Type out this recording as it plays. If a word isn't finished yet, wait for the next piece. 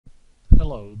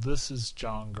Hello, this is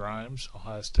John Grimes,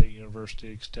 Ohio State University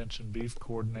Extension Beef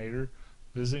Coordinator,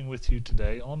 visiting with you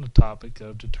today on the topic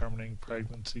of determining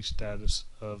pregnancy status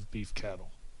of beef cattle.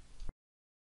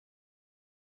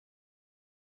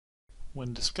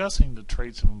 When discussing the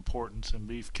traits of importance in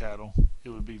beef cattle, it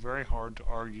would be very hard to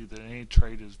argue that any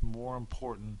trait is more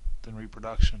important than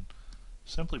reproduction.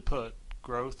 Simply put,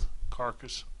 growth,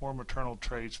 carcass, or maternal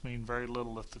traits mean very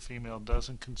little if the female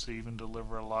doesn't conceive and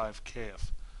deliver a live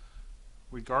calf.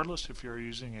 Regardless if you're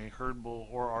using a herd bull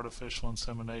or artificial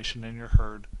insemination in your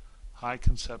herd, high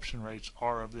conception rates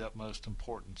are of the utmost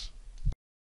importance.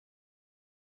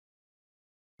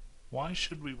 Why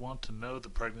should we want to know the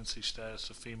pregnancy status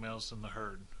of females in the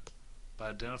herd?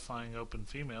 By identifying open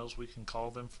females, we can call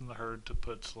them from the herd to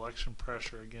put selection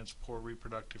pressure against poor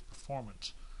reproductive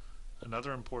performance.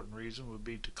 Another important reason would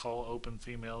be to call open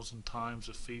females in times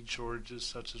of feed shortages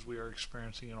such as we are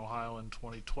experiencing in Ohio in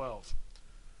 2012.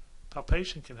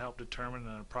 Palpation can help determine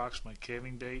an approximate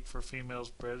calving date for females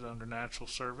bred under natural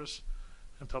service,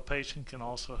 and palpation can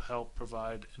also help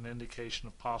provide an indication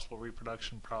of possible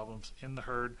reproduction problems in the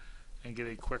herd and get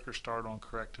a quicker start on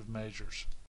corrective measures.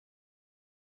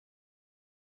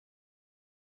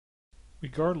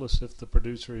 Regardless if the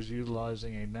producer is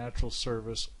utilizing a natural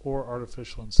service or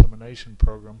artificial insemination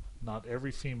program, not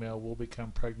every female will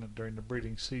become pregnant during the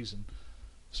breeding season.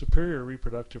 Superior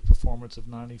reproductive performance of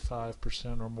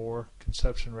 95% or more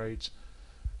conception rates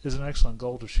is an excellent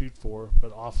goal to shoot for,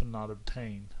 but often not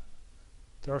obtained.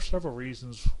 There are several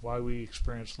reasons why we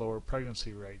experience lower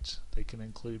pregnancy rates. They can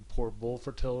include poor bull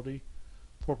fertility,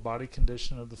 poor body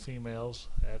condition of the females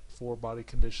at 4 body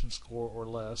condition score or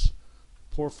less,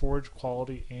 poor forage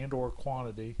quality and or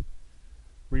quantity,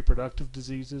 reproductive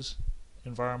diseases,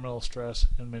 environmental stress,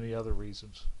 and many other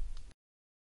reasons.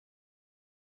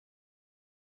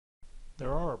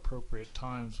 There are appropriate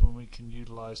times when we can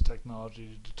utilize technology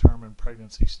to determine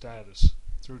pregnancy status.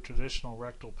 Through traditional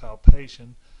rectal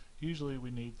palpation, usually we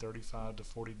need 35 to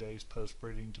 40 days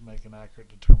post-breeding to make an accurate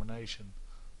determination.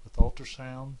 With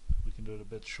ultrasound, we can do it a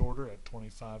bit shorter at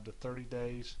 25 to 30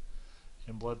 days,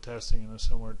 and blood testing in a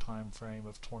similar time frame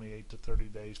of 28 to 30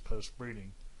 days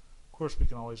post-breeding. Of course, we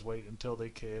can always wait until they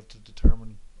calve to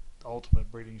determine the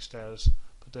ultimate breeding status,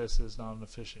 but this is not an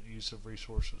efficient use of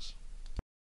resources.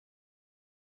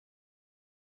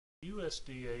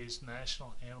 USDA's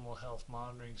National Animal Health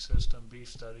Monitoring System beef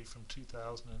study from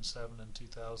 2007 and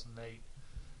 2008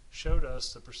 showed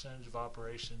us the percentage of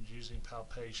operations using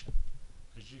palpation.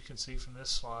 As you can see from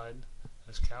this slide,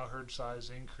 as cow herd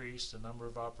size increased, the number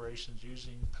of operations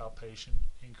using palpation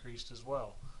increased as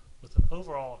well, with an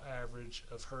overall average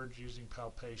of herds using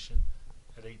palpation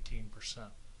at 18%.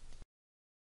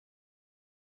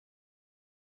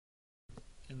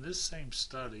 In this same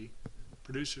study,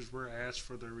 producers were asked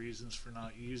for their reasons for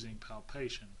not using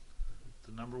palpation.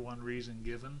 The number one reason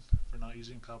given for not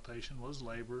using palpation was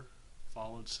labor,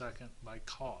 followed second by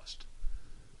cost.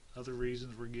 Other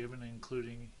reasons were given,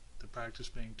 including the practice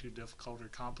being too difficult or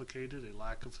complicated, a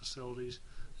lack of facilities,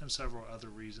 and several other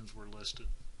reasons were listed.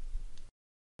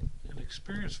 An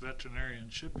experienced veterinarian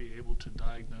should be able to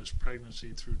diagnose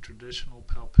pregnancy through traditional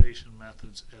palpation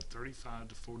methods at 35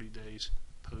 to 40 days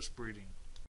post-breeding.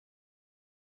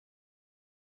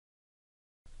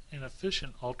 An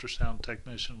efficient ultrasound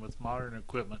technician with modern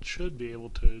equipment should be able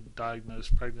to diagnose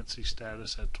pregnancy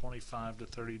status at 25 to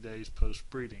 30 days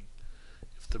post-breeding.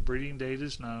 If the breeding date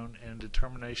is known and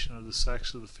determination of the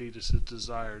sex of the fetus is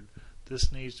desired,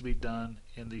 this needs to be done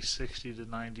in the 60 to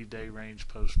 90 day range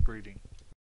post-breeding.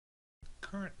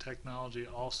 Current technology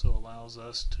also allows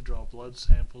us to draw blood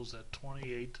samples at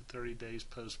 28 to 30 days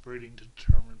post-breeding to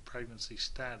determine pregnancy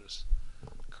status.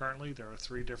 Currently, there are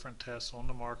 3 different tests on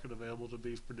the market available to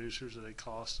beef producers at a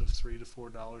cost of $3 to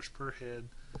 $4 per head,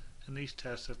 and these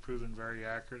tests have proven very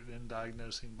accurate in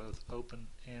diagnosing both open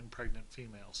and pregnant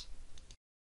females.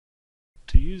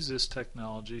 To use this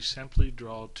technology, simply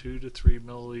draw 2 to 3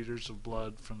 milliliters of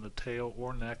blood from the tail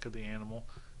or neck of the animal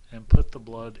and put the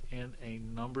blood in a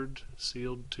numbered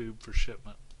sealed tube for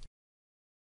shipment.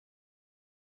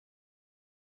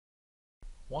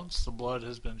 Once the blood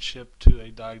has been shipped to a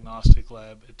diagnostic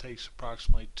lab, it takes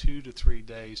approximately 2 to 3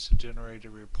 days to generate a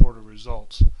report of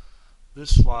results.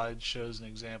 This slide shows an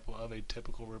example of a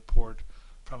typical report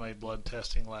from a blood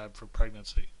testing lab for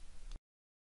pregnancy.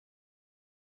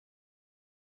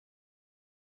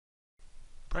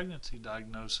 Pregnancy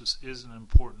diagnosis is an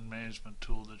important management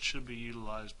tool that should be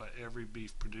utilized by every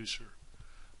beef producer.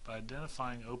 By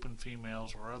identifying open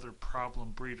females or other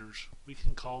problem breeders, we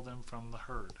can call them from the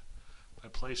herd. By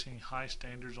placing high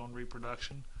standards on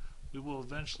reproduction, we will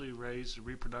eventually raise the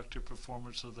reproductive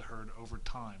performance of the herd over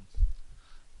time.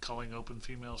 Culling open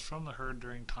females from the herd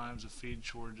during times of feed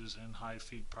shortages and high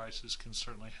feed prices can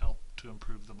certainly help to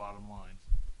improve the bottom line.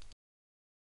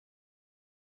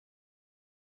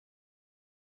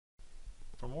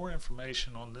 For more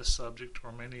information on this subject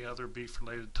or many other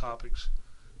beef-related topics,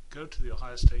 go to the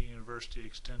Ohio State University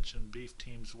Extension Beef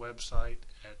Team's website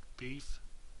at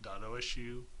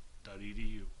beef.osu.edu.